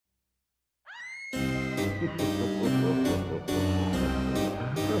All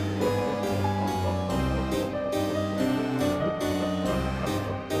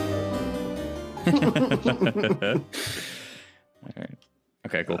right.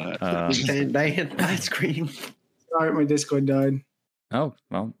 Okay, cool. Ice cream. Sorry, my Discord died. Oh,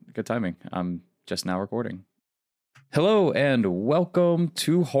 well, good timing. I'm just now recording. Hello and welcome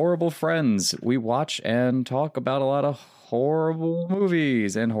to Horrible Friends. We watch and talk about a lot of horrible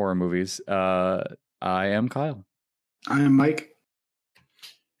movies and horror movies. I am Kyle. I am Mike.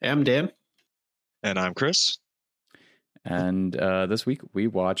 I'm Dan. And I'm Chris. And this week we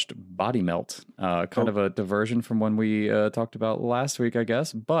watched Body Melt, kind of a diversion from when we talked about last week, I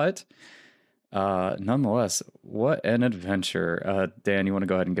guess. But nonetheless, what an adventure. Dan, you want to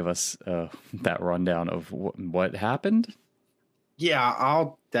go ahead and give us that rundown of what happened? Yeah,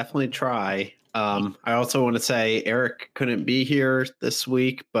 I'll definitely try. I also want to say Eric couldn't be here this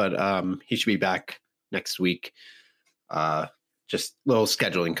week, but he should be back next week. Just little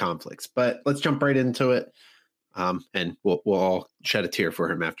scheduling conflicts. But let's jump right into it. And we'll all shed a tear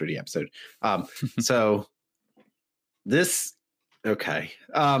for him after the episode. So this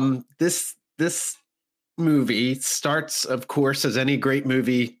movie starts, of course, as any great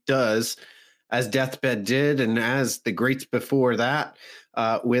movie does, as Deathbed did, and as the greats before that,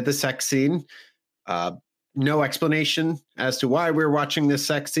 with a sex scene. No explanation as to why we're watching this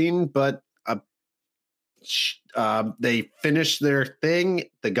sex scene, but they finish their thing.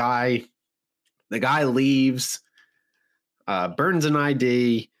 The guy leaves, burns an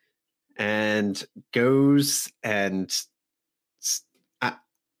ID, and goes and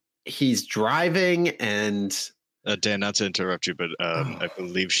he's driving and... Dan, not to interrupt you, but I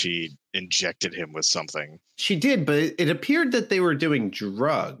believe she injected him with something. She did, but it appeared that they were doing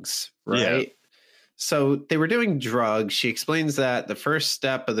drugs, right? Yeah. So they were doing drugs. She explains that the first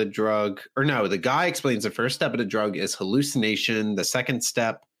step of the drug... Or no, the guy explains the first step of the drug is hallucination. The second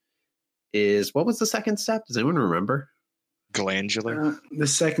step is... What was the second step? Does anyone remember? Glandular. The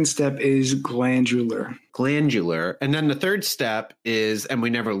second step is glandular. Glandular. And then the third step is... And we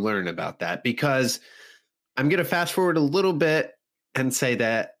never learn about that because... I'm going to fast forward a little bit and say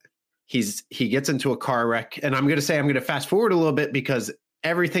that he gets into a car wreck. And I'm going to fast forward a little bit because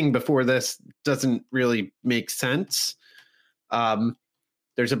everything before this doesn't really make sense.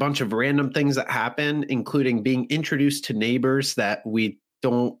 There's a bunch of random things that happen, including being introduced to neighbors that we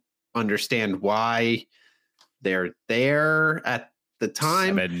don't understand why they're there at the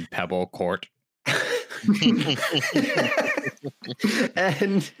time. 7 Pebble Court.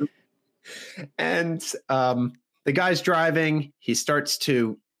 And the guy's driving. He starts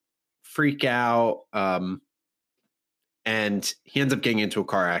to freak out, and he ends up getting into a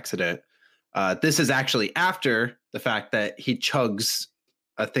car accident. This is actually after the fact that he chugs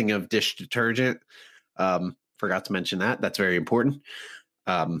a thing of dish detergent. Forgot to mention that. That's very important,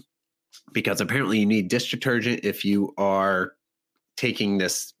 because apparently you need dish detergent if you are taking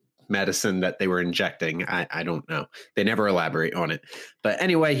this medicine that they were injecting. I don't know. They never elaborate on it. But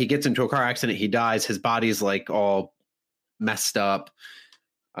anyway, he gets into a car accident. He dies. His body's like all messed up.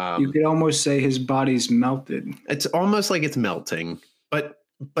 You could almost say his body's melted. It's almost like it's melting. But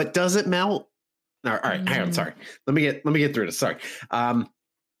does it melt? All right, hang on. Sorry. Let me get through this. Sorry.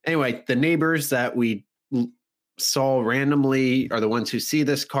 Anyway, the neighbors that we saw randomly are the ones who see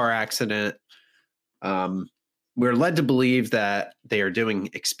this car accident. We're led to believe that they are doing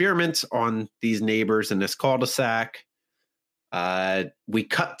experiments on these neighbors in this cul-de-sac. What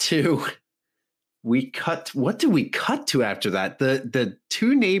do we cut to after that? The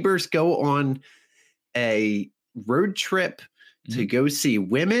two neighbors go on a road trip to go see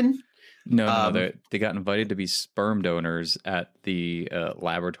women. No, they got invited to be sperm donors at the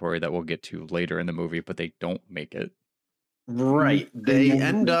laboratory that we'll get to later in the movie, but they don't make it. Right. They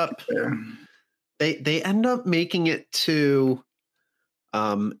end up... They end up making it to,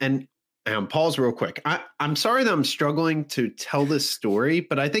 and pause real quick. I'm sorry that I'm struggling to tell this story,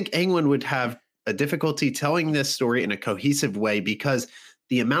 but I think anyone would have a difficulty telling this story in a cohesive way because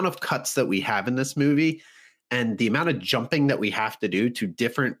the amount of cuts that we have in this movie and the amount of jumping that we have to do to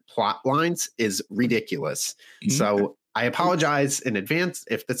different plot lines is ridiculous. Mm-hmm. So I apologize in advance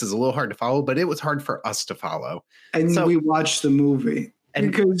if this is a little hard to follow, but it was hard for us to follow. And we watched the movie.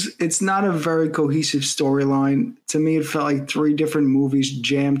 Because it's not a very cohesive storyline. To me, it felt like 3 different movies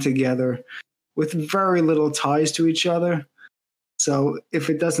jammed together with very little ties to each other. So if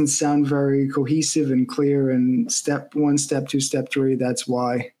it doesn't sound very cohesive and clear in step 1, step 2, step 3, that's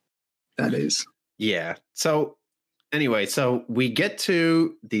why that is. Yeah. So anyway, so we get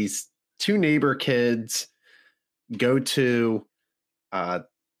to these 2 neighbor kids go to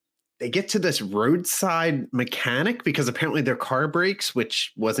they get to this roadside mechanic because apparently their car breaks,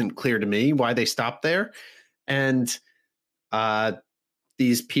 which wasn't clear to me why they stopped there. And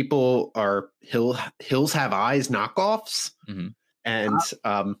these people are Hills Have Eyes knockoffs. Mm-hmm. And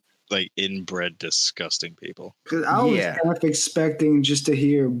like inbred, disgusting people. Because I was half expecting just to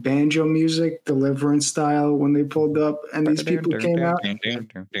hear banjo music, Deliverance style, when they pulled up and these people came out.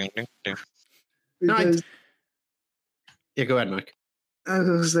 Because yeah, go ahead, Mike. I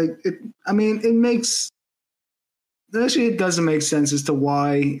was like, it makes. Actually, it doesn't make sense as to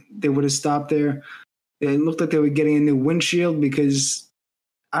why they would have stopped there. It looked like they were getting a new windshield because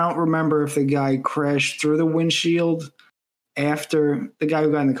I don't remember if the guy crashed through the windshield after the guy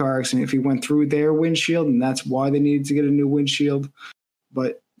who got in the car accident, if he went through their windshield and that's why they needed to get a new windshield.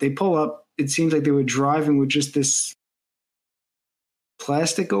 But they pull up. It seems like they were driving with just this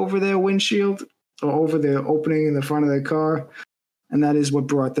plastic over their windshield or over the opening in the front of their car. And that is what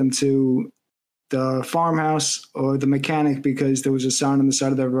brought them to the farmhouse or the mechanic, because there was a sign on the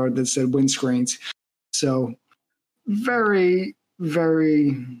side of the road that said windscreens. So very,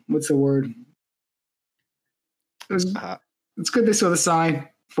 very, what's the word? It's good they saw the sign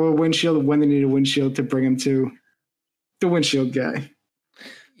for a windshield when they needed a windshield to bring him to the windshield guy.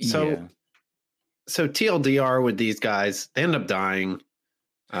 So TLDR with these guys, they end up dying.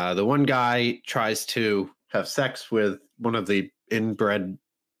 The one guy tries to have sex with one of the inbred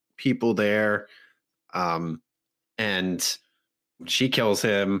people there, and she kills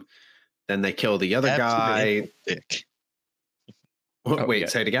him. Then they kill the other guy. Dick. Wait,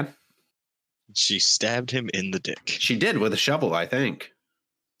 say it again. She stabbed him in the dick. She did with a shovel, I think.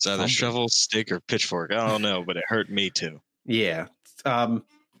 It's either shovel, stick, or pitchfork. I don't know, but it hurt me too. Yeah.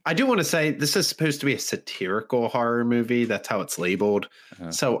 I do want to say this is supposed to be a satirical horror movie. That's how it's labeled.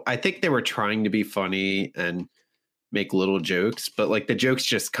 So I think they were trying to be funny and make little jokes, but like the jokes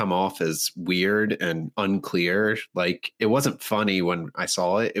just come off as weird and unclear. Like it wasn't funny when I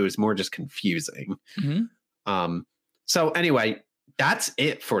saw it. It was more just confusing. Mm-hmm. So anyway, that's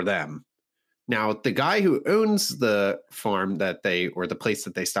it for them. Now, the guy who owns the farm or the place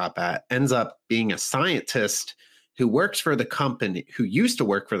that they stop at ends up being a scientist who works for the company, who used to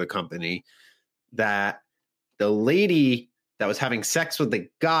work for the company that the lady that was having sex with the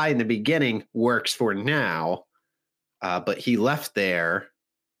guy in the beginning works for now. But he left there.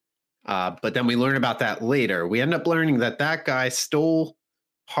 But then we learn about that later. We end up learning that guy stole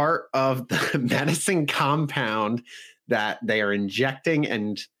part of the medicine compound that they are injecting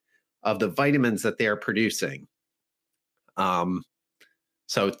and of the vitamins that they are producing.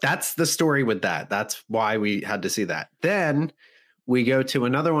 So that's the story with that. That's why we had to see that. Then we go to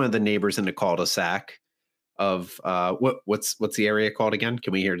another one of the neighbors in the cul-de-sac of what's the area called again?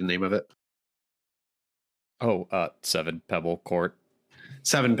 Can we hear the name of it? 7 Pebble Court.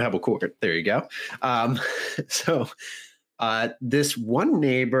 7 Pebble Court. There you go. So this one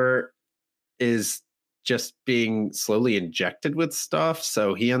neighbor is just being slowly injected with stuff.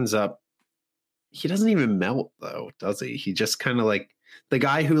 So he doesn't even melt though, does he? He just kind of like the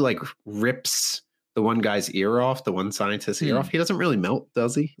guy who like rips the one guy's ear off, the one scientist's ear off. He doesn't really melt,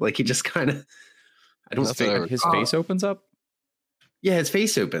 does he? Like he just kind of, I don't think his face opens up. Yeah, his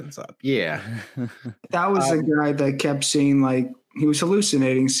face opens up. Yeah. That was the guy that kept seeing, like, he was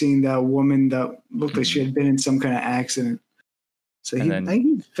hallucinating, seeing that woman that looked like she had been in some kind of accident. So I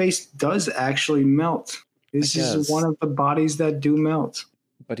think his face does actually melt. This is one of the bodies that do melt.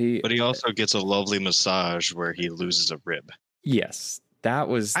 But he also gets a lovely massage where he loses a rib. Yes. That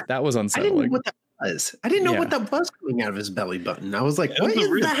was unsettling. I didn't know what that was. I didn't know what that was coming out of his belly button. I was like, what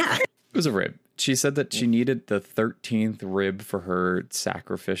is that? It was a rib. She said that she needed the 13th rib for her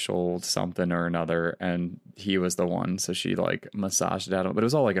sacrificial something or another, and he was the one. So she like massaged it out, but it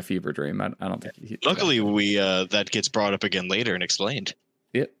was all like a fever dream. I don't think. Luckily, that gets brought up again later and explained.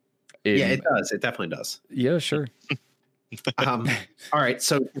 Yep. Yeah, it does. It definitely does. Yeah, sure. All right,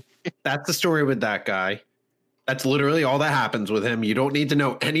 so that's the story with that guy. That's literally all that happens with him. You don't need to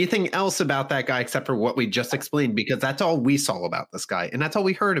know anything else about that guy except for what we just explained, because that's all we saw about this guy, and that's all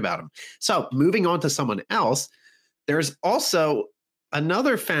we heard about him. So moving on to someone else, there's also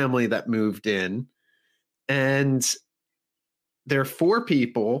another family that moved in, and there are 4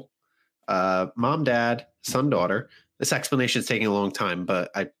 people, mom, dad, son, daughter. This explanation is taking a long time,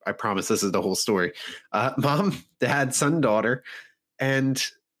 but I promise this is the whole story. Mom, dad, son, daughter, and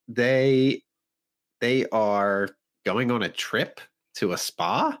they are going on a trip to a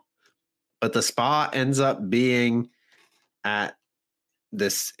spa, but the spa ends up being at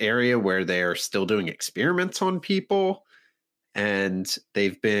this area where they're still doing experiments on people. And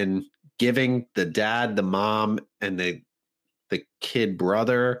they've been giving the dad, the mom, and the kid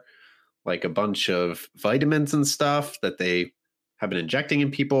brother like a bunch of vitamins and stuff that they have been injecting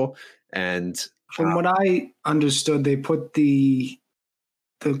in people. And from what I understood, they put the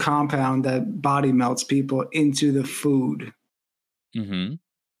compound that body melts people into the food. Mm-hmm.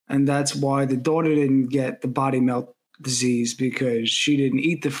 And that's why the daughter didn't get the body melt disease, because she didn't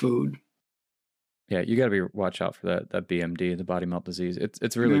eat the food. Yeah, you got to watch out for that BMD, the body melt disease.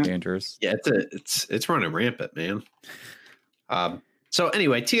 It's really dangerous. Yeah, it's running rampant, man. So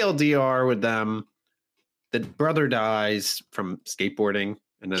anyway, TLDR with them. The brother dies from skateboarding,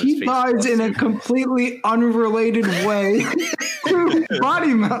 and then he his face dies in a busted. completely unrelated way to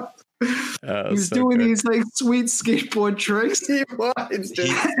body melt. He's so doing good. these like sweet skateboard tricks. He was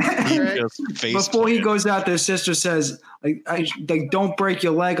doing He right. just face Before he planted. goes out, their sister says, like, don't break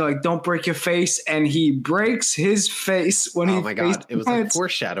your leg, like, don't break your face. And he breaks his face when he Oh my god, face it was like plants.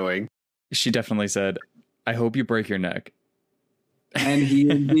 foreshadowing. She definitely said, "I hope you break your neck." And he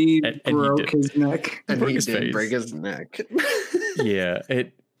indeed And he broke did. his neck. And broke he his did face. break his neck. Yeah,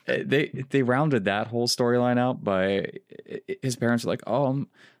 they rounded that whole storyline out by his parents are like, "Oh,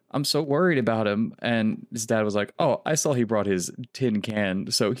 I'm so worried about him," and his dad was like, "Oh, I saw he brought his tin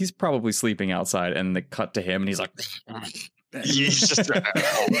can, so he's probably sleeping outside." And they cut to him, and he's like, He's just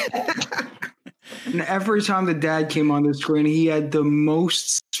And every time the dad came on the screen, he had the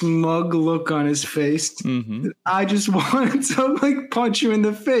most smug look on his face. mm-hmm. I just wanted to like punch him in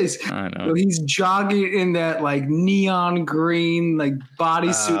the face. I know. So he's jogging in that like neon green like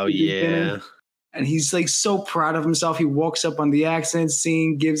bodysuit. Oh at the beginning, yeah. and he's like so proud of himself. He walks up on the accident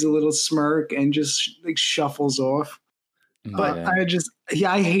scene, gives a little smirk, and just like shuffles off. But Yeah.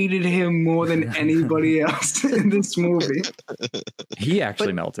 I hated him more than anybody else in this movie. He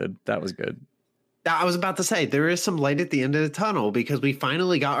actually melted. That was good. I was about to say there is some light at the end of the tunnel because we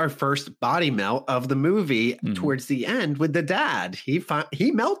finally got our first body melt of the movie Mhm. towards the end with the dad. He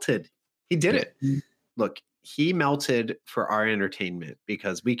melted. He did it. Look, he melted for our entertainment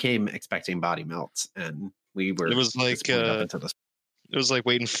because we came expecting body melts and we were. It was like disappointed up until this. it was like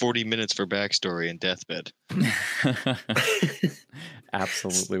waiting 40 minutes for backstory in Deathbed.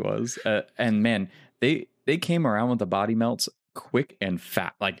 Absolutely was. And man, they came around with the body melts quick and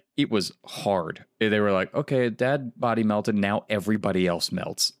fat. Like it was hard. They were like, okay, dad body melted. Now everybody else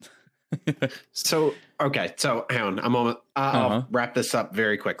melts. So okay, so hang on, I'm on. I'll Uh-huh. wrap this up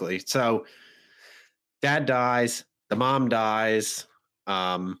very quickly. So, dad dies, the mom dies.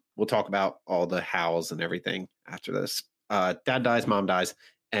 We'll talk about all the hows and everything after this. Dad dies, mom dies,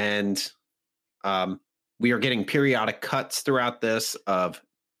 and we are getting periodic cuts throughout this of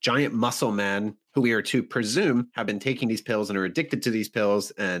giant muscle men who we are to presume have been taking these pills and are addicted to these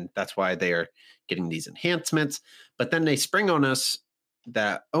pills, and that's why they are getting these enhancements. But then they spring on us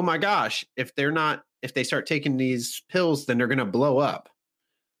that, oh my gosh, if they start taking these pills, then they're going to blow up.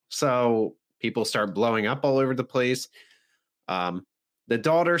 So people start blowing up all over the place. The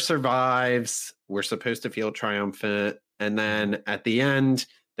daughter survives. We're supposed to feel triumphant. And then at the end,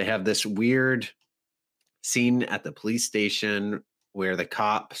 they have this weird scene at the police station where the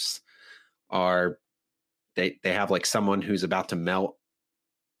cops are, they have like someone who's about to melt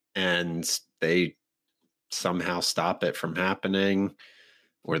and they somehow stop it from happening,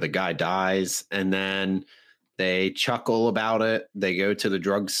 or the guy dies, and then they chuckle about it. They go to the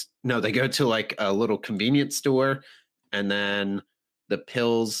drugs. No, they go to like a little convenience store, and then the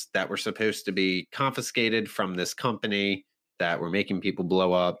pills that were supposed to be confiscated from this company that were making people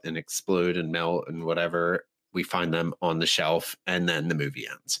blow up and explode and melt and whatever, we find them on the shelf, and then the movie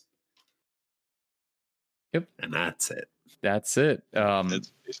ends. Yep. And that's it. That's it.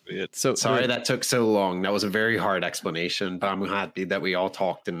 That's basically it. So Sorry that took so long. That was a very hard explanation, but I'm happy that we all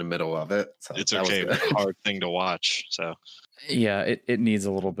talked in the middle of it. So It's that was okay. good. It's a hard thing to watch. So yeah, it needs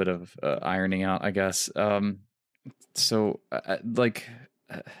a little bit of ironing out, I guess. So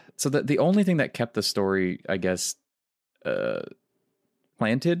the only thing that kept the story, I guess,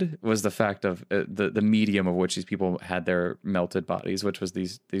 planted was the fact of the medium of which these people had their melted bodies, which was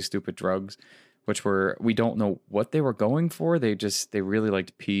these stupid drugs, which were, we don't know what they were going for. They really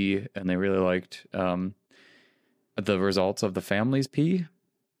liked pee, and they really liked the results of the family's pee.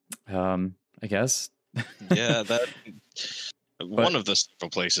 I guess. yeah, that one of the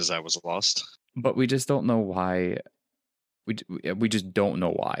several places I was lost. But we just don't know why. We just don't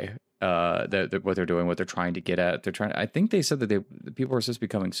know why. What they're doing, what they're trying to get at. I think they said that the people are supposed to be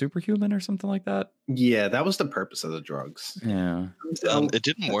becoming superhuman or something like that. Yeah, that was the purpose of the drugs. Yeah. It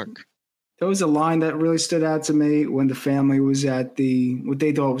didn't work. There was a line that really stood out to me when the family was at what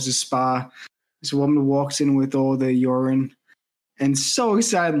they thought was a spa. This woman walks in with all the urine and so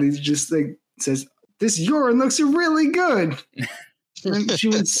excitedly just like says, "This urine looks really good." And she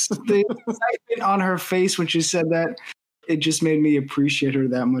was the excitement on her face when she said that. It just made me appreciate her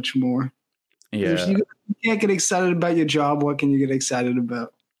that much more. Yeah. If you can't get excited about your job, what can you get excited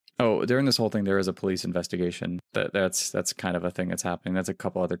about? Oh, during this whole thing, there is a police investigation. That's kind of a thing that's happening. That's a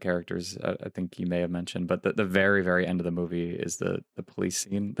couple other characters I think you may have mentioned, but the very, very end of the movie is the police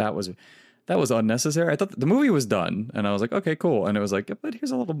scene. That was unnecessary. I thought the movie was done, and I was like, okay, cool. And it was like, yeah, but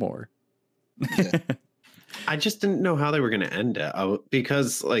here's a little more. Yeah. I just didn't know how they were going to end it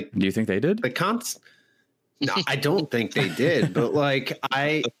because, like, Do you think they did? No, I don't think they did. But like,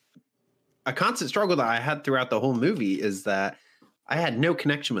 a constant struggle that I had throughout the whole movie is that I had no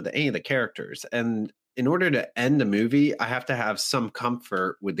connection with any of the characters, and in order to end a movie, I have to have some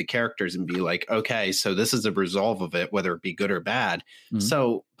comfort with the characters and be like, okay, so this is a resolve of it, whether it be good or bad. Mm-hmm.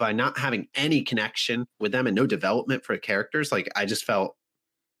 So by not having any connection with them and no development for the characters, like I just felt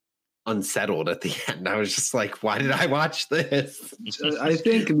unsettled at the end. I was just like, why did I watch this? I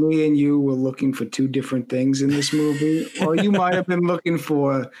think me and you were looking for two different things in this movie. Or you might have been looking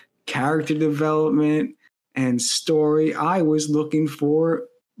for character development and story. I was looking for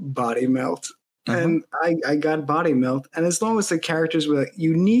body melt. And I got body melt. And as long as the characters were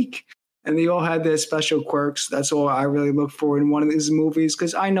unique and they all had their special quirks, that's all I really look for in one of these movies,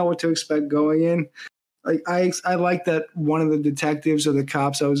 because I know what to expect going in. Like I like that one of the detectives or the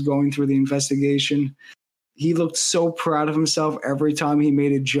cops I was going through the investigation, he looked so proud of himself every time he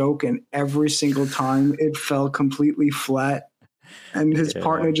made a joke, and every single time it fell completely flat. And his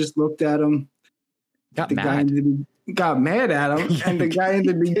partner just looked at him. Got mad at him. And the guy in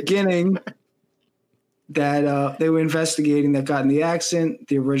the beginning that they were investigating that got in the accident,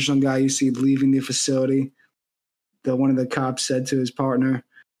 the original guy you see leaving the facility, one of the cops said to his partner,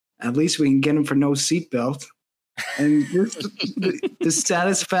 at least we can get him for no seatbelt. And the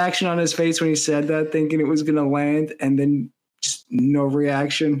satisfaction on his face when he said that, thinking it was going to land, and then just no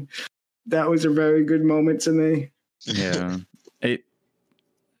reaction. That was a very good moment to me. Yeah.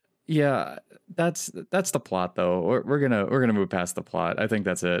 That's the plot though. We're gonna move past the plot. I think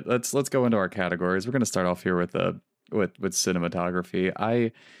that's it. Let's go into our categories. We're gonna start off here with cinematography.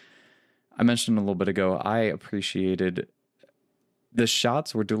 I mentioned a little bit ago, I appreciated the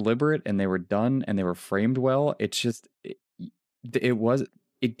shots were deliberate and they were done and they were framed well. It's just it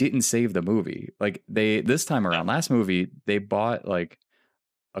didn't save the movie. Like this time around, last movie they bought like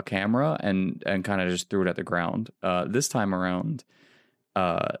a camera and kind of just threw it at the ground. This time around,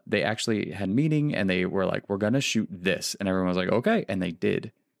 they actually had meeting and they were like, we're gonna shoot this, and everyone was like, okay, and they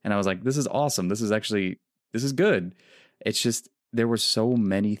did. And I was like, this is awesome. This is good. It's just there were so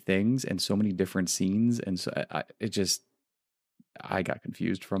many things and so many different scenes, and so I got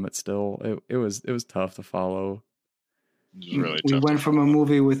confused from it still. It was tough to follow. Really we went from a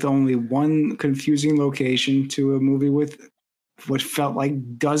movie with only one confusing location to a movie with what felt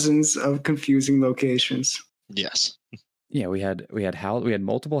like dozens of confusing locations. Yes. Yeah, we had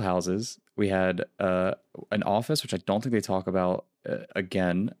multiple houses. We had an office, which I don't think they talk about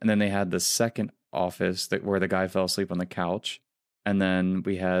again, and then they had the second office where the guy fell asleep on the couch, and then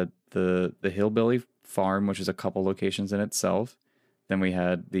we had the hillbilly farm, which is a couple locations in itself. Then we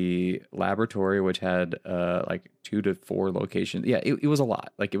had the laboratory, which had like 2 to 4 locations. Yeah, it was a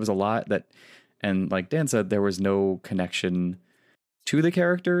lot. Like it was a lot and like Dan said, there was no connection to the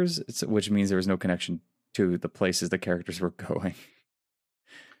characters, which means there was no connection to the places the characters were going.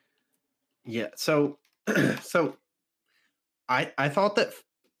 Yeah, so I thought that.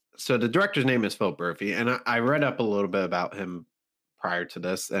 So the director's name is Phil Murphy, and I read up a little bit about him prior to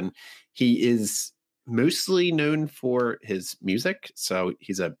this, and he is mostly known for his music. So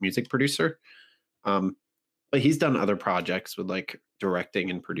he's a music producer, but he's done other projects with like directing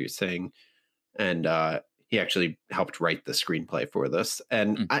and producing, and he actually helped write the screenplay for this.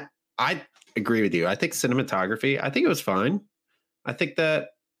 And I agree with you. I think cinematography, I think it was fine. I think that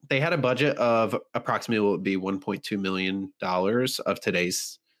they had a budget of approximately what would be $1.2 million of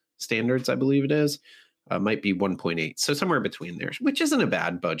today's standards, I believe it is. Might be 1.8. So somewhere between there, which isn't a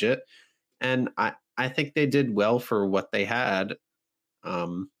bad budget. And I think they did well for what they had.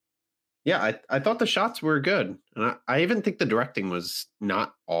 Yeah, I thought the shots were good. And I even think the directing was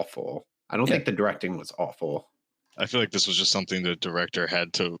not awful. I don't think the directing was awful. I feel like this was just something the director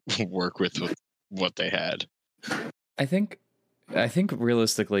had to work with what they had. I think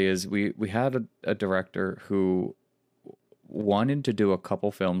realistically is we had a director who wanted to do a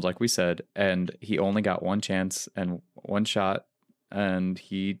couple films, like we said, and he only got one chance and one shot, and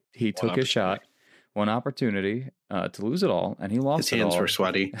he took his shot, one opportunity to lose it all, and he lost it all. His hands were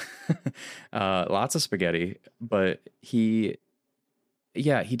sweaty. Lots of spaghetti, but he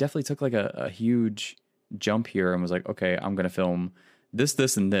definitely took like a huge jump here and was like, okay, I'm going to film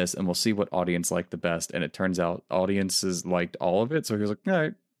this, and this, and we'll see what audience liked the best. And it turns out audiences liked all of it. So he was like, all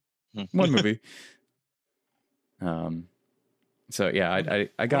right, one movie. So yeah,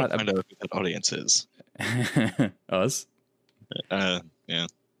 I got I know who that audience is. us. Yeah.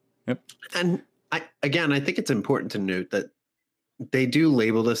 Yep. And I think it's important to note that they do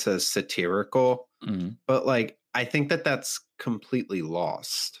label this as satirical, but like I think that that's completely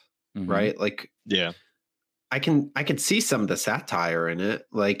lost, right? Like, yeah, I could see some of the satire in it.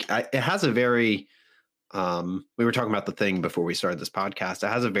 Like, it has a very we were talking about The Thing before we started this podcast. It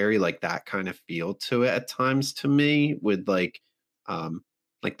has a very like that kind of feel to it at times to me, with like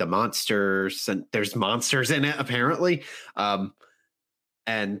the monsters, and there's monsters in it apparently.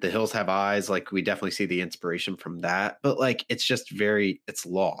 And The Hills Have Eyes, like we definitely see the inspiration from that, but like it's just it's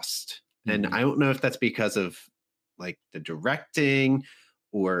lost. And I don't know if that's because of like the directing,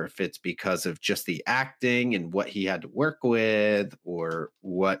 or if it's because of just the acting and what he had to work with, or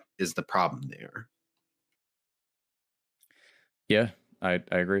what is the problem there. Yeah, I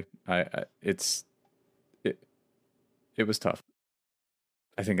agree. It was tough.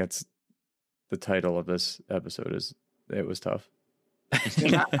 I think that's the title of this episode, is it was tough.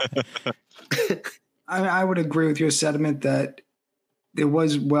 I would agree with your sentiment that it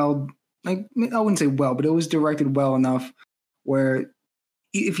was well, like I wouldn't say well, but it was directed well enough where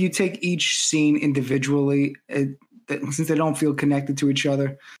if you take each scene individually, since they don't feel connected to each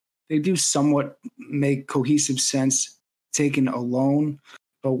other, they do somewhat make cohesive sense taken alone.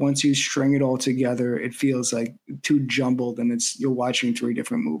 But once you string it all together, it feels like too jumbled, and you're watching 3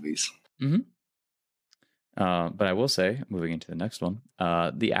 different movies. Mm-hmm. But I will say, moving into the next one,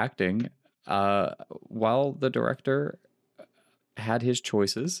 the acting, while the director had his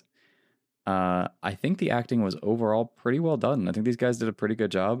choices, I think the acting was overall pretty well done. I think these guys did a pretty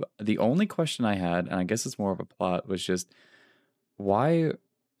good job. The only question I had, and I guess it's more of a plot, was just why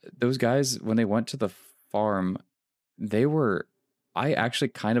those guys, when they went to the farm, I actually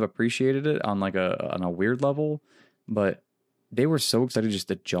kind of appreciated it on a weird level, but they were so excited just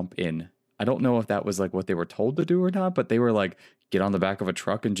to jump in. I don't know if that was like what they were told to do or not, but they were like, get on the back of a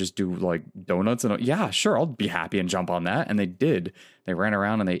truck and just do like donuts. And yeah, sure, I'll be happy and jump on that. And they did. They ran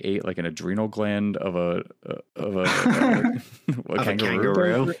around and they ate like an adrenal gland of a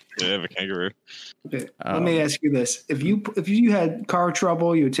kangaroo. Yeah, of a kangaroo. Okay. Let me ask you this: if you had car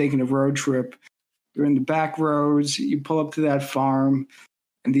trouble, you're taking a road trip, you're in the back roads, you pull up to that farm,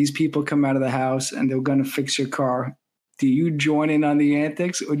 and these people come out of the house and they're going to fix your car. Do you join in on the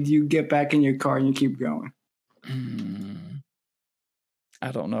antics, or do you get back in your car and you keep going?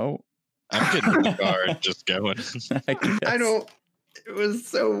 I don't know. I'm getting in the car and just going. I don't. It was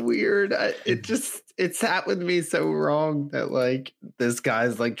so weird. It sat with me so wrong that like this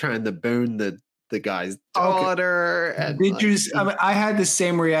guy's like trying to bone the guy's daughter. Okay. And did like, you? I had the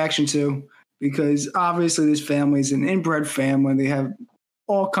same reaction too, because obviously this family is an inbred family. They have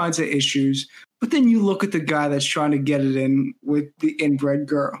all kinds of issues. But then you look at the guy that's trying to get it in with the inbred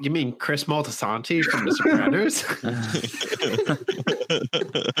girl. You mean Chris Moltisanti from The Sopranos?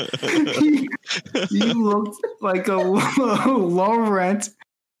 You looked like a low rent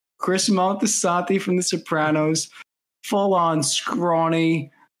Chris Moltisanti from The Sopranos, full on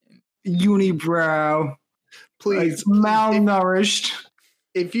scrawny, unibrow, Please, malnourished.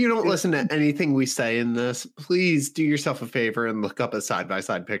 If you don't listen to anything we say in this, please do yourself a favor and look up a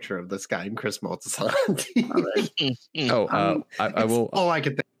side-by-side picture of this guy and Chris Moltisanti. I will. All I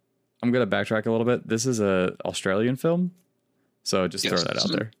could think. I'm going to backtrack a little bit. This is a Australian film, so just throw that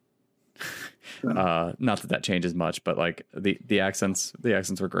out there. Not that changes much, but like the accents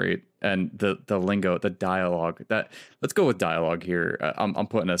were great, and the lingo, the dialogue. Let's go with dialogue here. I'm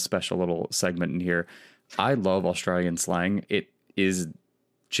putting a special little segment in here. I love Australian slang. It is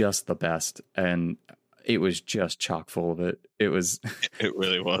just the best, and it was just chock full of it. It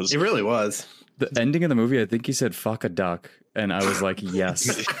really was. It really was. The ending of the movie, I think he said "fuck a duck," and I was like,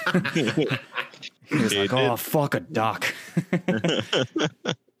 yes. He was like, "Oh, fuck a duck."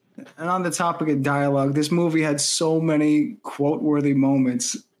 And on the topic of dialogue, this movie had so many quote-worthy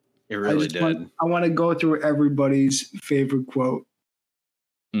moments. It really did. I want to go through everybody's favorite quote.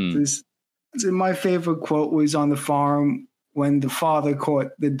 My favorite quote was on the farm when the father caught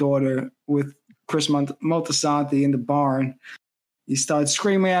the daughter with Chris Moltisanti in the barn. He started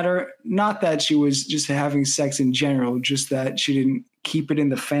screaming at her, not that she was just having sex in general, just that she didn't keep it in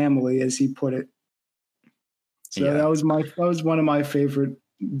the family, as he put it. So that was one of my favorite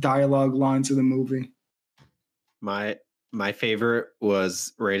dialogue lines of the movie. My favorite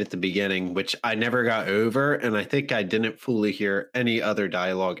was right at the beginning, which I never got over, and I think I didn't fully hear any other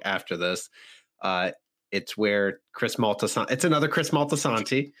dialogue after this. It's where Chris Moltisanti, it's another Chris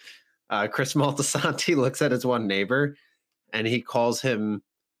Moltisanti. Chris Moltisanti looks at his one neighbor and he calls him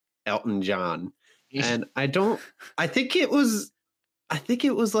Elton John. And I think it was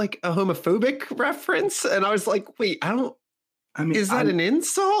like a homophobic reference. And I was like, wait, is that an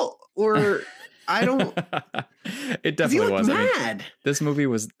insult? Or I don't. It definitely was. Mad. This movie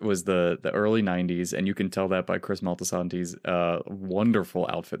was the early 90s, and you can tell that by Chris Moltisanti's wonderful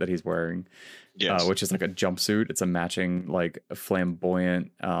outfit that he's wearing, which is like a jumpsuit. It's a matching, like,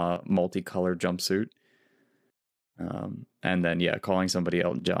 flamboyant, multicolored jumpsuit. And then, calling somebody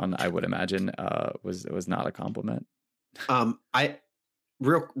Elton John, I would imagine, was not a compliment.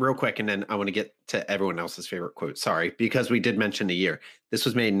 Real quick, and then I want to get to everyone else's favorite quote. Sorry, because we did mention the year. This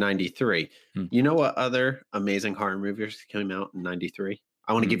was made in 93. You know what other amazing horror movies came out in 93?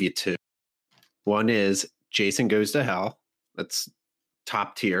 I want to give you two. One is Jason Goes to Hell. That's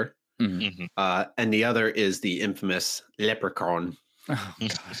top tier. And the other is the infamous Leprechaun. Oh,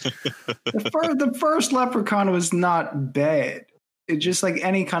 God. The first Leprechaun was not bad. It's just like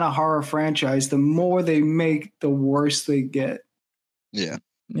any kind of horror franchise. The more they make, the worse they get. Yeah,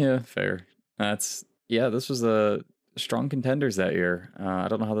 fair. This was a strong contenders that year. I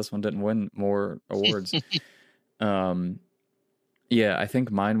don't know how this one didn't win more awards. I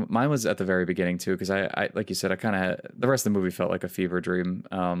think mine was at the very beginning too, because I like you said, I kind of the rest of the movie felt like a fever dream.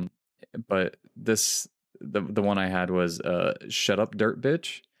 But the one I had was "Shut Up, Dirt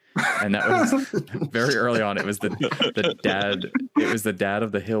Bitch." And that was very early on. It was the dad. It was the dad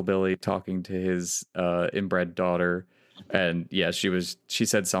of the hillbilly talking to his inbred daughter. And she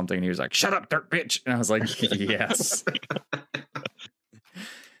said something and he was like, "Shut up, dirt bitch." And I was like, yes.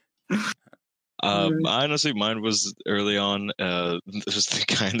 Honestly, mine was early on. This was the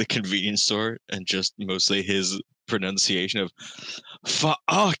guy in the convenience store, and just mostly his pronunciation of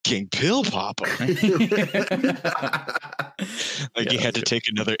fucking pill popper. He had to take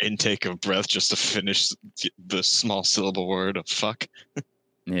another intake of breath just to finish the small syllable word of fuck.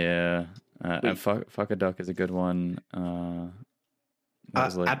 Yeah. And fuck a duck is a good one.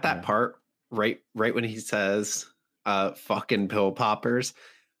 At that part, right when he says fucking pill poppers,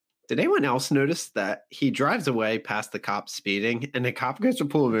 did anyone else notice that he drives away past the cop speeding and the cop goes to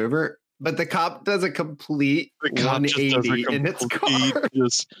pull him over, but the cop does a complete 180 in its car?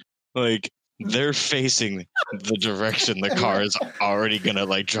 Just like they're facing the direction the car is already gonna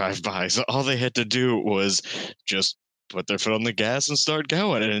like drive by. So all they had to do was just put their foot on the gas and start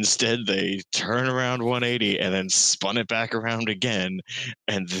going, and instead they turn around 180 and then spun it back around again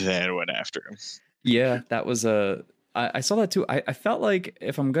and then went after him. Yeah, that was I saw that too. I felt like,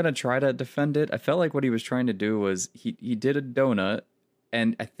 if I'm gonna try to defend it, I felt like what he was trying to do was he did a donut,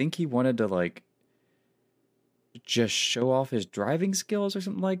 and I think he wanted to like just show off his driving skills or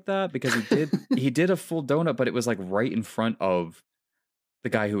something like that, because he did a full donut, but it was like right in front of the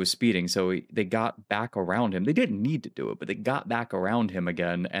guy who was speeding. So they got back around him. They didn't need to do it, but they got back around him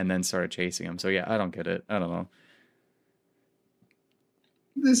again and then started chasing him. So yeah, I don't get it. I don't know.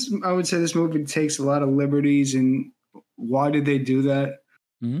 I would say this movie takes a lot of liberties, and why did they do that?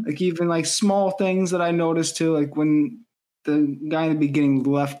 Like, even like small things that I noticed too, like when the guy in the beginning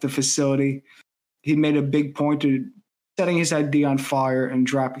left the facility, he made a big point to setting his ID on fire and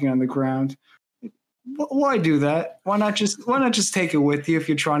dropping it on the ground. Why do that? Why not just take it with you if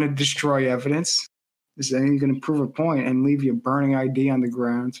you're trying to destroy evidence? Then you're going to prove a point and leave your burning ID on the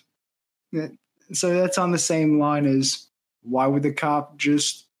ground. So that's on the same line as, why would the cop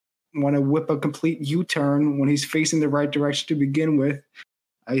just want to whip a complete U-turn when he's facing the right direction to begin with?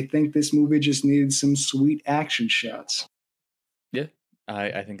 I think this movie just needed some sweet action shots. Yeah,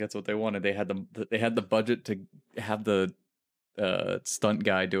 I think that's what they wanted. They had the budget to have the stunt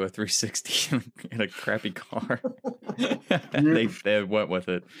guy do a 360 in a crappy car. They went with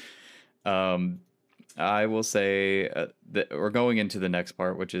it. I will say that we're going into the next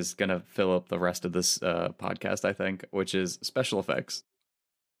part, which is going to fill up the rest of this podcast, I think, which is special effects.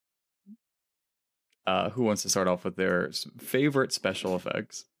 Who wants to start off with their favorite special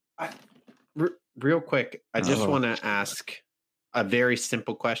effects? Real quick, I just want to ask a very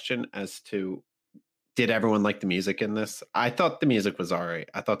simple question as to, did everyone like the music in this? I thought the music was all right.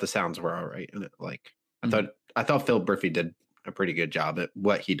 I thought the sounds were all right. And I thought Phil Murphy did a pretty good job at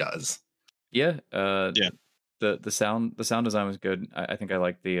what he does. Yeah. The sound design was good. I think I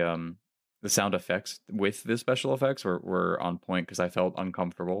like the sound effects with the special effects were on point, because I felt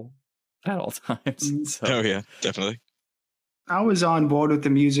uncomfortable at all times. So. Oh yeah, definitely. I was on board with the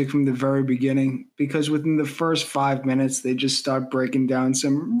music from the very beginning, because within the first 5 minutes, they just start breaking down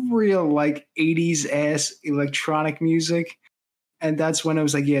some real like 80s ass electronic music. And that's when I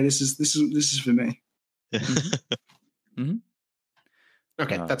was like, yeah, this is for me.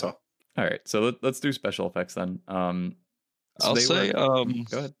 Okay, that's all. All right, so let's do special effects then. So I'll say, go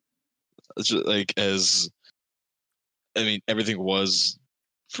ahead. like everything was,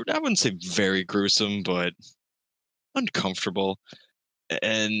 I wouldn't say very gruesome, but uncomfortable.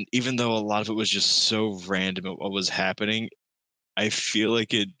 And even though a lot of it was just so random at what was happening, I feel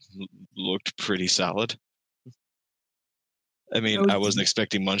like it looked pretty solid. I mean, I wasn't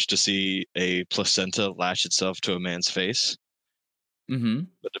expecting much to see a placenta lash itself to a man's face. Mm-hmm.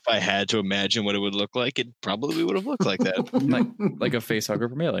 But if I had to imagine what it would look like, it probably would have looked like that. like a face hugger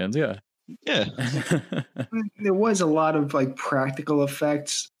from Aliens, yeah. Yeah. There was a lot of like practical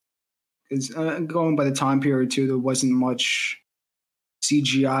effects. Because going by the time period too, there wasn't much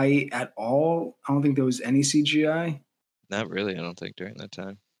CGI at all. I don't think there was any CGI. Not really, I don't think, during that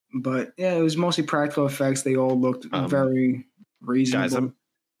time. But yeah, it was mostly practical effects. They all looked very reasonable. Guys, I'm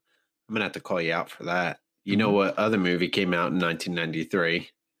gonna have to call you out for that. You know what other movie came out in 1993?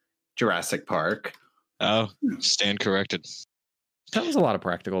 Jurassic Park. Oh, stand corrected. That was a lot of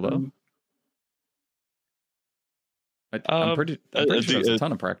practical though. I'm pretty sure it's a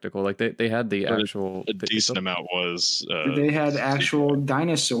ton of practical. Like they had the actual a decent amount was. They had actual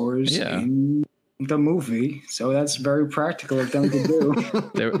dinosaurs in the movie, so that's very practical of them to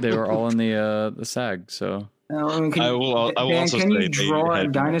do. they were all in the SAG, so. I will also can say you draw a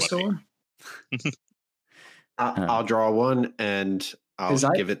dinosaur? I'll draw one and I'll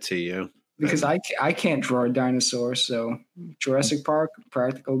give it to you. Because I can't draw a dinosaur, so Jurassic Park,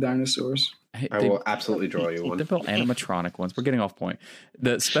 practical dinosaurs. I will absolutely draw you one. They built animatronic ones. We're getting off point.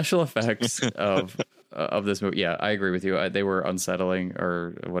 The special effects of this movie, yeah, I agree with you. They were unsettling,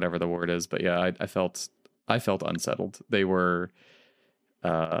 or whatever the word is. But yeah, I felt unsettled. They were,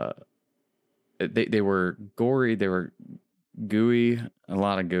 they were gory. They were gooey. A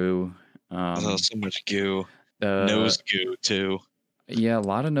lot of goo. So much goo. Nose goo too. Yeah, a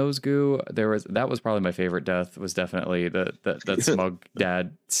lot of nose goo. That was probably my favorite death. Was definitely that smug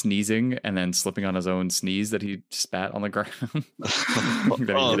dad sneezing and then slipping on his own sneeze that he spat on the ground.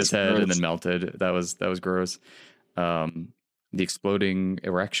 That he hit his head and then melted. That was gross. The exploding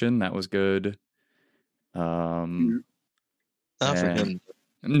erection, that was good. Not for him.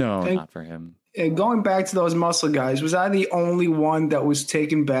 No, not for him. Going back to those muscle guys, was I the only one that was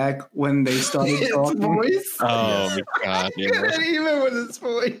taken back when they started talking? Voice? Oh my god! Yeah. Even with his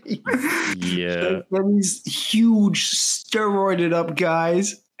voice. Yeah, these huge steroided up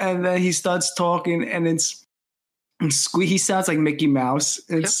guys, and then he starts talking, and he sounds like Mickey Mouse.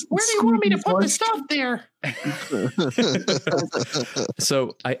 Where do you want me to put the stuff there?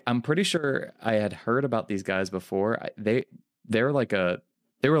 So I'm pretty sure I had heard about these guys before. They were like a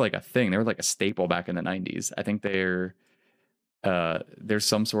thing. They were like a staple back in the 90s. I think there's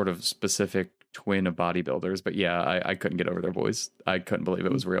some sort of specific twin of bodybuilders, but yeah, I couldn't get over their voice. I couldn't believe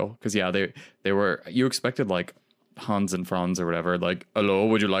it was real. Because yeah, they were, you expected like Hans and Franz or whatever, like, hello,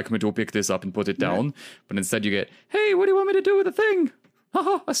 would you like me to pick this up and put it down? But instead you get, hey, what do you want me to do with the thing?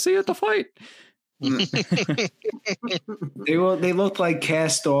 Haha, I see you at the fight. They looked like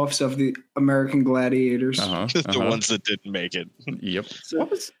cast-offs of the American Gladiators. The ones that didn't make it. Yep. So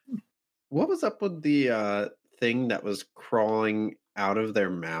what was up with the thing that was crawling out of their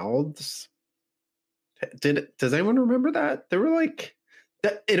mouths? Does anyone remember that? They were like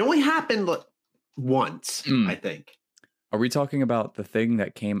that. It only happened once, I think. Are we talking about the thing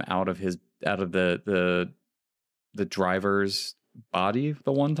that came out of the driver's body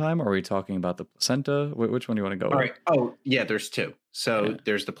the one time, or are we talking about the placenta? Which one do you want to go with? Right. Oh yeah, there's two. So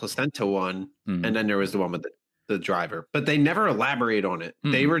there's the placenta one, and then there was the one with the driver, but they never elaborate on it.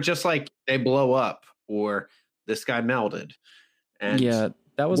 They were just like, they blow up or this guy melted. And yeah,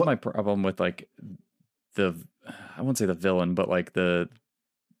 that was my problem with like I won't say the villain, but like the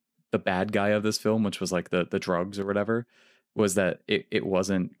bad guy of this film, which was like the drugs or whatever, was that it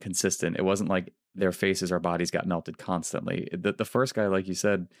wasn't consistent. It wasn't like their faces or bodies got melted constantly. The first guy, like you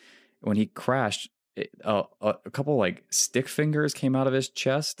said, when he crashed, a couple like stick fingers came out of his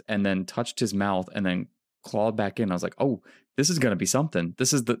chest and then touched his mouth and then clawed back in. I was like, oh, this is gonna be something.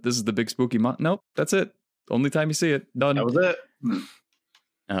 This is the big spooky nope, that's it. Only time you see it. Done. That was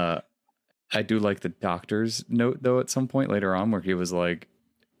it. I do like the doctor's note though at some point later on where he was like,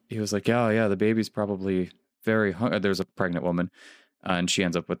 yeah, the baby's probably very hungry. There's a pregnant woman, and she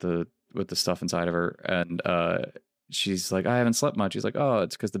ends up with the stuff inside of her, and she's like, I haven't slept much. He's like, oh,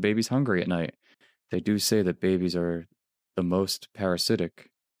 it's because the baby's hungry at night. They do say that babies are the most parasitic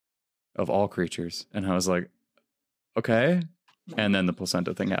of all creatures. And I was like, okay. And then the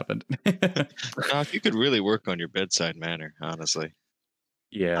placenta thing happened. Doc, you could really work on your bedside manner, honestly.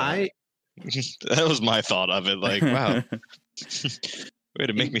 Yeah. That was my thought of it. Like, wow, way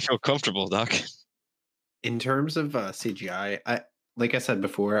to make me feel comfortable, Doc. In terms of CGI, like I said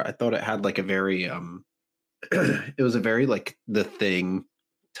before, I thought it had like a very it was a very like The Thing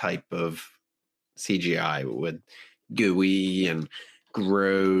type of CGI with gooey and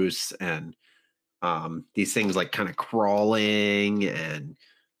gross and these things like kind of crawling and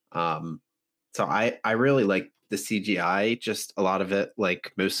so I really like the CGI. Just a lot of it,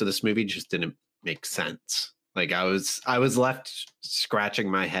 like most of this movie, just didn't make sense. Like I was left scratching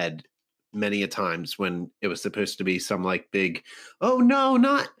my head many a times when it was supposed to be some like big, oh no,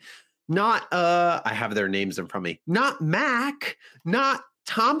 not I have their names in front of me. Not Mac, not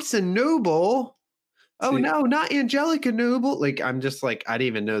Thompson Noble. Oh no, not Angelica Noble. Like I'm just like I didn't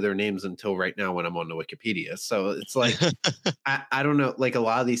even know their names until right now when I'm on the Wikipedia. So it's like I don't know. Like a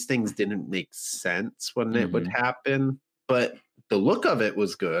lot of these things didn't make sense when it would happen, but the look of it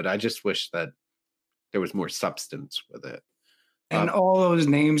was good. I just wish that there was more substance with it. And all those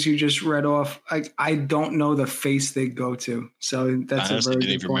names you just read off, I don't know the face they go to. So that's I honestly a very didn't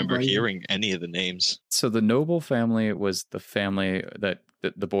good even point remember by you. hearing any of the names. So the Noble family was the family that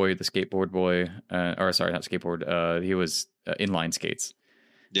the boy, the skateboard boy, or sorry, not skateboard. He was inline skates.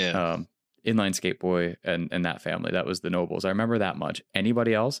 Yeah. Inline skate boy and that family. That was the Nobles. I remember that much.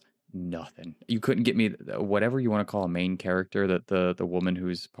 Anybody else? Nothing. You couldn't get me whatever you want to call a main character. That the woman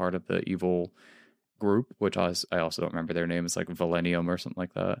who's part of the evil group, which I also don't remember their name. It's like Valenium or something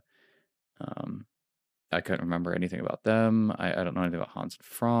like that. I couldn't remember anything about them. I don't know anything about Hans and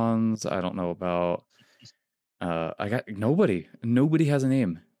Franz. I don't know about. I got nobody. Nobody has a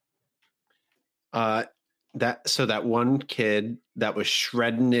name. That one kid that was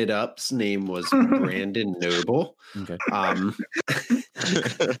shredding it up's name was Brandon Noble. Okay.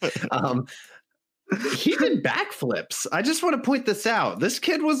 He did backflips. I just want to point this out. This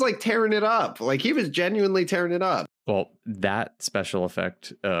kid was like tearing it up. Like he was genuinely tearing it up. Well, that special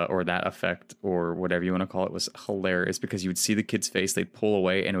effect or that effect or whatever you want to call it was hilarious because you would see the kid's face, they'd pull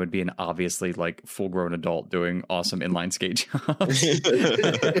away and it would be an obviously like full-grown adult doing awesome inline skate jobs.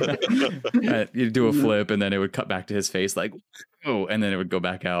 You'd do a flip and then it would cut back to his face like, oh, and then it would go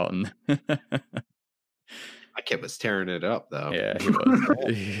back out. And that kid was tearing it up though. Yeah,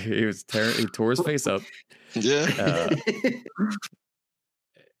 he was. He tore his face up. Yeah.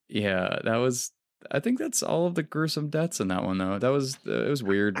 Yeah, that was. I think that's all of the gruesome deaths in that one, though. That was it was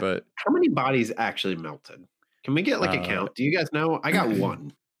weird, but how many bodies actually melted? Can we get like a count? Do you guys know? I got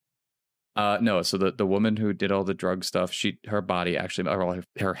one. No. So the woman who did all the drug stuff, her body actually,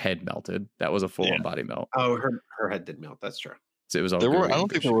 her head melted. That was a full on body melt. Oh, her head did melt. That's true. So it was all. I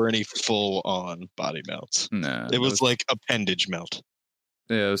don't think there were any full on body melts. Nah, it was like appendage melt.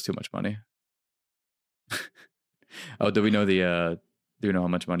 Yeah, it was too much money. Oh, do we know do you know how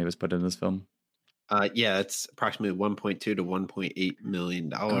much money was put in this film? Yeah, it's approximately $1.2 to $1.8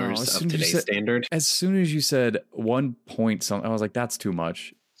 million of today's standard. As soon as you said 1 point something, I was like, that's too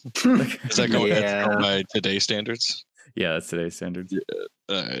much. Is that going by today's standards? Yeah, that's today's standards.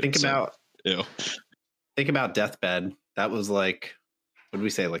 Yeah. Think about Deathbed. That was like, what did we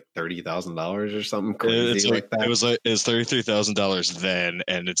say, like $30,000 or something crazy like that? It's $33,000 then,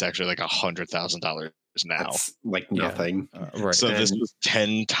 and it's actually like $100,000 now. That's like nothing. Right. So this was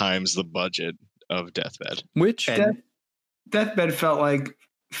 10 times the budget of Deathbed. Which Deathbed felt like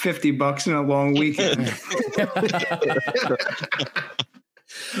 $50 in a long weekend.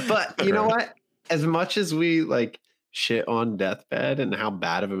 But you know what? As much as we like shit on Deathbed and how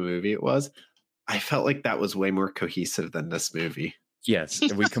bad of a movie it was, I felt like that was way more cohesive than this movie. Yes,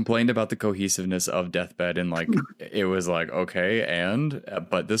 we complained about the cohesiveness of Deathbed and like it was like okay,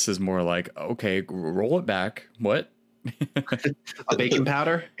 but this is more like okay, roll it back. What? A baking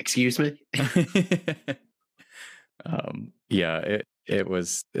powder? Excuse me. Yeah, it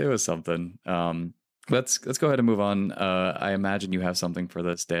was something. Let's go ahead and move on. I imagine you have something for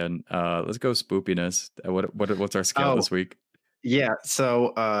this, Dan. Let's go spoopiness. What's our scale this week? Yeah.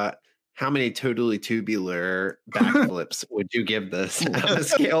 So, how many totally tubular backflips would you give this on a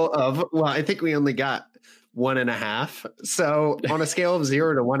scale of? Well, I think we only got 1.5. So, on a scale of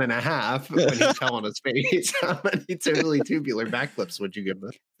 0 to 1.5, when he fell on his face, how many totally tubular backflips would you give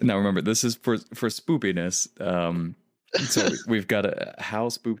this? Now, remember, this is for spoopiness. So we've got how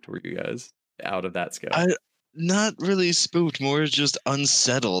spooked were you guys out of that scale? Not really spooked, more just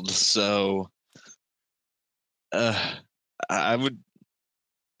unsettled. So, I'm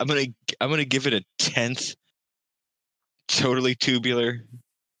gonna give it a 10th. Totally tubular.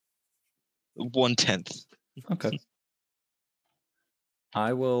 1/10. Okay.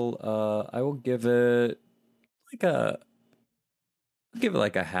 I will give it like I'd give it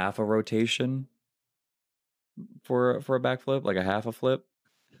like a half a rotation for a backflip, like a half a flip.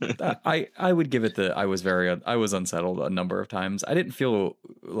 I would give it I was unsettled a number of times. I didn't feel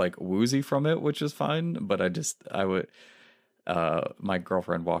like woozy from it, which is fine, but I would my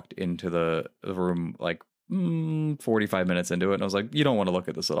girlfriend walked into the room like 45 minutes into it, and I was like, you don't want to look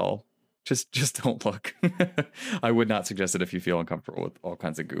at this at all. Just don't look. I would not suggest it if you feel uncomfortable with all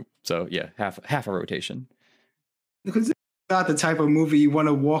kinds of goop. So yeah, half a rotation. Because it's not the type of movie you want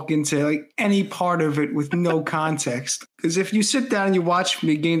to walk into like any part of it with no context. Because if you sit down and you watch from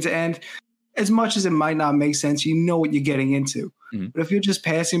beginning to end, as much as it might not make sense, you know what you're getting into. Mm-hmm. But if you're just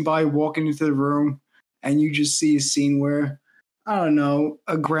passing by, walking into the room, and you just see a scene where, I don't know,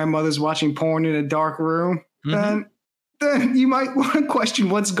 a grandmother's watching porn in a dark room, then you might want to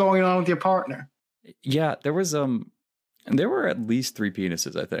question what's going on with your partner. Yeah, there were at least 3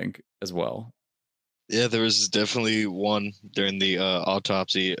 penises, I think, as well. Yeah, there was definitely one during the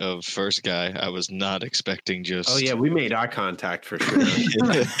autopsy of first guy. I was not expecting just... Oh, yeah, we made eye contact for sure.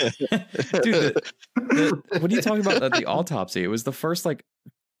 Dude, what are you talking about at the autopsy? It was the first,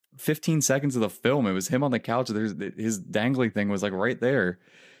 15 seconds of the film. It was him on the couch. His dangling thing was, right there.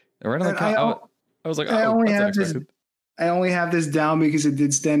 Right on the couch. I was like, I only have this down because it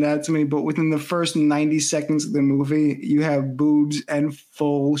did stand out to me, but within the first 90 seconds of the movie, you have boobs and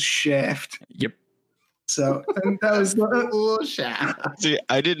full shaft. Yep. So that was the full shaft. See,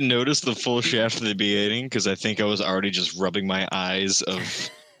 I didn't notice the full shaft in the beginning because I think I was already just rubbing my eyes of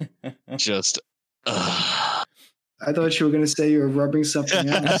just. I thought you were going to say you were rubbing something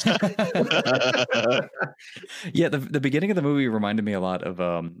else. Yeah, the beginning of the movie reminded me a lot of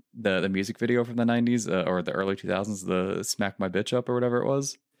the music video from the 90s or the early 2000s, the Smack My Bitch Up or whatever it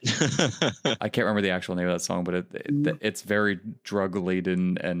was. I can't remember the actual name of that song, but it's very drug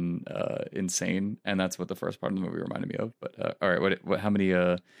laden and insane, and that's what the first part of the movie reminded me of. But all right, how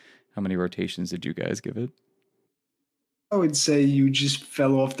many rotations did you guys give it? I would say you just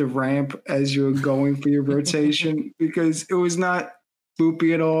fell off the ramp as you were going for your rotation because it was not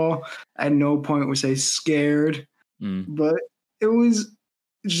spoopy at all. At no point was I scared, but it was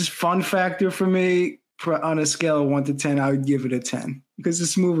just fun factor for me. On a scale of 1 to 10, I would give it a 10 because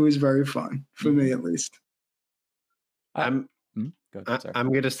this movie was very fun for me, at least. I'm going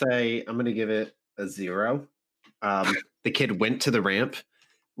to say I'm going to give it a 0. The kid went to the ramp,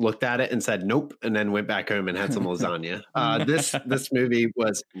 looked at it and said nope, and then went back home and had some lasagna. This movie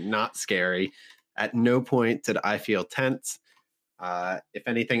was not scary. At no point did I feel tense. If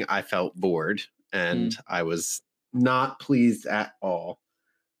anything, I felt bored, and I was not pleased at all.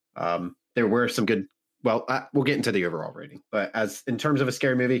 There were some good. Well, we'll get into the overall rating, but as in terms of a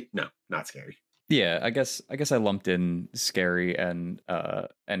scary movie, no, not scary. Yeah, I guess I lumped in scary and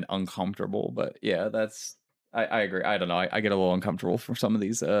uncomfortable, but yeah, that's. I agree. I don't know. I get a little uncomfortable for some of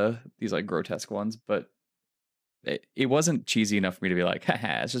these grotesque ones, but it wasn't cheesy enough for me to be like,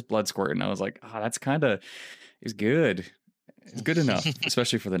 haha, it's just blood squirting. I was like, that's kind of, it's good. It's good enough,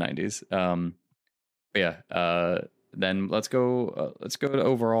 especially for the 90s. Then let's go to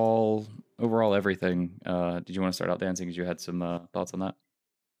overall everything. Did you want to start out dancing because you had some thoughts on that?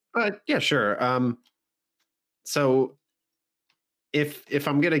 Yeah, sure. So if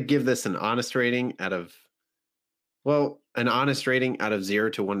I'm going to give this an honest rating out of 0 to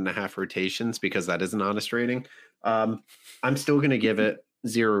 1.5 rotations, because that is an honest rating. I'm still going to give it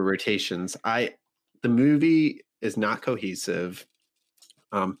 0 rotations. The movie is not cohesive.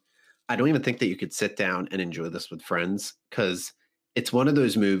 I don't even think that you could sit down and enjoy this with friends because it's one of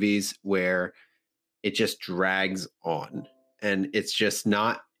those movies where it just drags on and it's just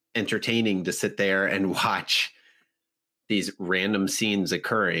not entertaining to sit there and watch these random scenes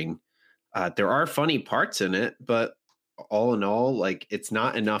occurring. There are funny parts in it, but all in all, it's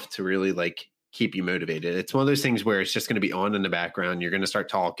not enough to really keep you motivated. It's one of those things where it's just going to be on in the background. You're going to start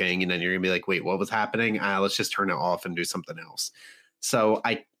talking and then you're going to be like, wait, what was happening? Let's just turn it off and do something else. So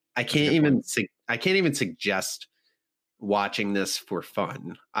I can't even suggest watching this for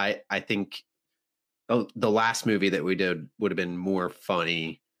fun. I think the last movie that we did would have been more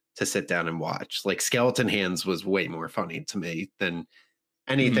funny to sit down and watch. Like Skeleton Hands was way more funny to me than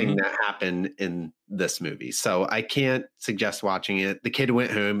anything that happened in this movie. So I can't suggest watching it. The kid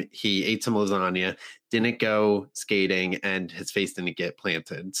went home, he ate some lasagna, didn't go skating, and his face didn't get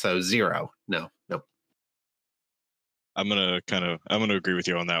planted. So 0. No. I'm gonna agree with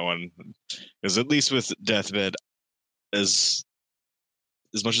you on that one, because at least with Deathbed, as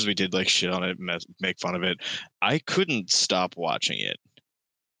much as we did shit on it, make fun of it, I couldn't stop watching it.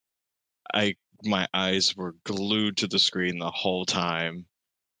 My eyes were glued to the screen the whole time.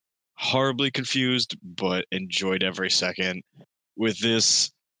 Horribly confused, but enjoyed every second. with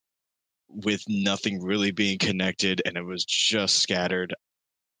this, with nothing really being connected and it was just scattered,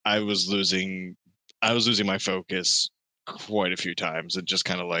 I was losing my focus quite a few times and just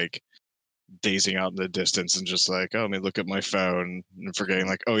kind of like dazing out in the distance and just like, oh, let me look at my phone and forgetting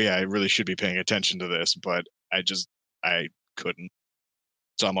like, oh yeah, I really should be paying attention to this, but I couldn't.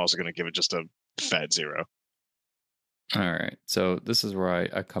 So I'm also going to give it just a fat 0. All right, so this is where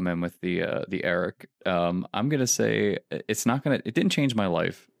I come in with the Eric. I'm gonna say it didn't change my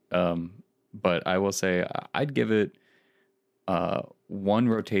life, but I will say I'd give it one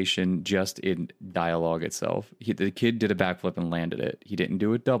rotation just in dialogue itself. The kid did a backflip and landed it. He didn't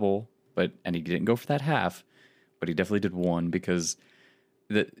do it double, and he didn't go for that half, but he definitely did one because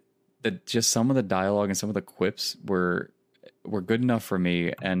the just some of the dialogue and some of the quips were good enough for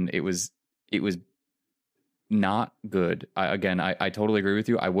me, and it was not good. I totally agree with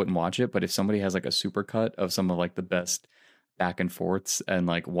you. I wouldn't watch it, but if somebody has like a super cut of some of like the best back and forths and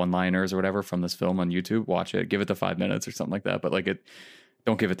like one-liners or whatever from this film on YouTube, watch it. Give it the 5 minutes or something like that. But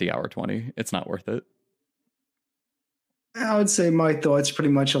don't give it the hour 20. It's not worth it. I would say my thoughts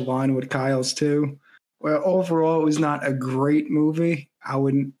pretty much align with Kyle's too. Well, overall, it was not a great movie. I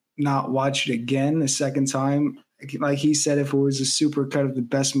would not watch it again a second time. Like he said, if it was a super cut of the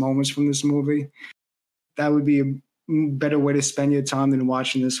best moments from this movie, that would be a better way to spend your time than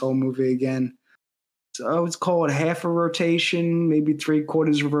watching this whole movie again. So I would call it half a rotation, maybe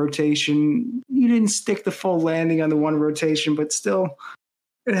 3/4 of a rotation. You didn't stick the full landing on the one rotation, but still,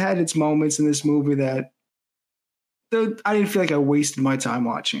 it had its moments in this movie that I didn't feel like I wasted my time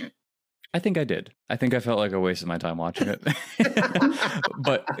watching it. I think I did. I think I felt like I wasted my time watching it.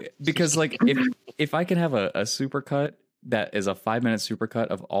 But because like if I can have a super cut that is a 5-minute supercut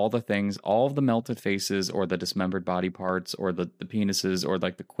of all the things, all of the melted faces or the dismembered body parts or the penises or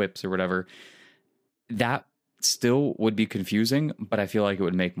like the quips or whatever, that still would be confusing, but I feel like it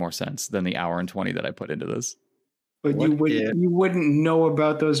would make more sense than the hour and 20 that I put into this. But you wouldn't know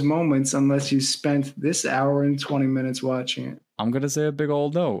about those moments unless you spent this hour and 20 minutes watching it. I'm going to say a big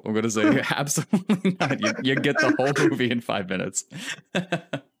old no. I'm going to say absolutely not. You get the whole movie in 5 minutes.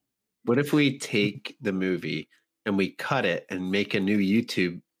 What if we take the movie and we cut it and make a new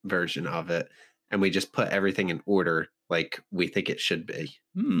YouTube version of it, and we just put everything in order like we think it should be?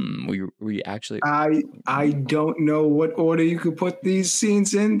 We actually... I don't know what order you could put these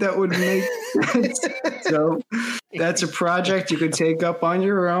scenes in that would make sense. So that's a project you could take up on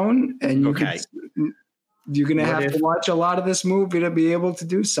your own, and you're going to have to watch a lot of this movie to be able to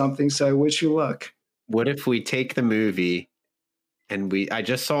do something. So I wish you luck. What if we take the movie and I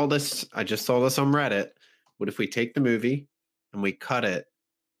just saw this on Reddit. What if we take the movie and we cut it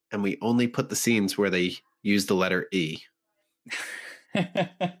and we only put the scenes where they use the letter E?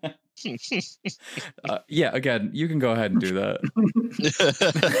 Yeah, again, you can go ahead and do that.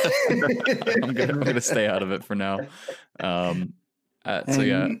 I'm gonna stay out of it for now. So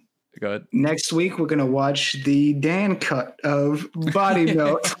yeah, go ahead. Next week we're gonna watch the Dan cut of Body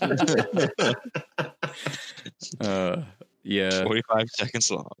Melt. Yeah, 45 seconds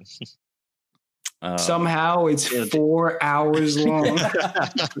long. Somehow it's 4 hours long.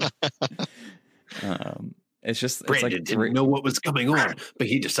 It's just Brandon didn't know what was going on, but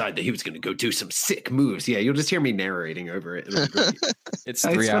he decided that he was going to go do some sick moves. Yeah, you'll just hear me narrating over it. It's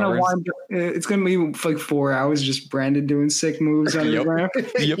 3 hours. It's going to be like 4 hours just Brandon doing sick moves on his ramp.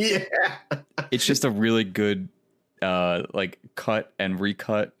 Yep. Yeah. It's just a really good like cut and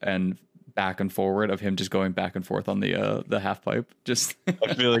recut and back and forward of him just going back and forth on the half pipe. Just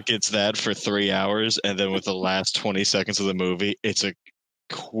I feel like it's that for 3 hours, and then with the last 20 seconds of the movie, it's a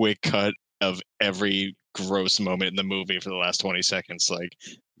quick cut of every gross moment in the movie for the last 20 seconds, like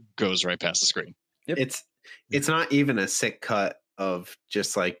goes right past the screen. Yep. It's not even a sick cut of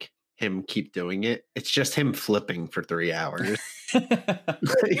just like him keep doing it. It's just him flipping for 3 hours.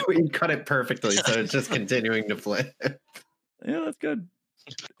 We cut it perfectly, so it's just continuing to flip. Yeah, that's good.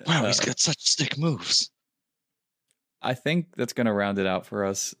 Wow, he's got such sick moves. I think that's going to round it out for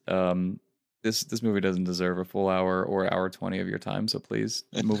us. This movie doesn't deserve a full hour or hour 20 of your time, so please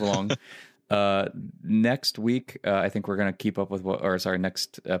move along. Next week, I think we're going to keep up with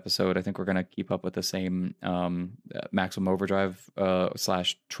next episode, I think we're going to keep up with the same Maximum Overdrive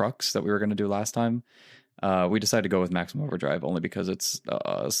 / trucks that we were going to do last time. We decided to go with Maximum Overdrive only because it's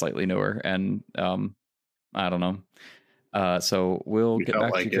slightly newer, and I don't know. So we'll get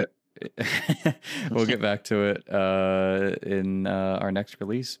back to it. We'll get back to it in our next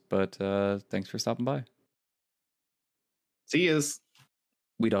release, but thanks for stopping by. See yous.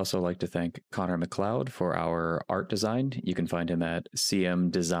 We'd also like to thank Connor McLeod for our art design. You can find him at CM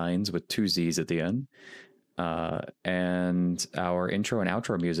Designs with 2 Z's at the end. And our intro and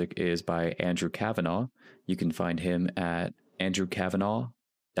outro music is by Andrew Kavanaugh. You can find him at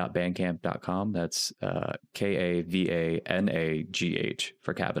andrewkavanagh.bandcamp.com. That's Kavanagh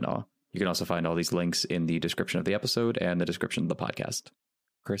for Kavanaugh. You can also find all these links in the description of the episode and the description of the podcast.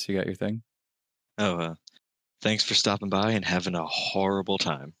 Chris, you got your thing? Thanks for stopping by and having a horrible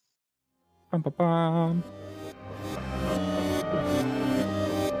time. Bum, bum, bum.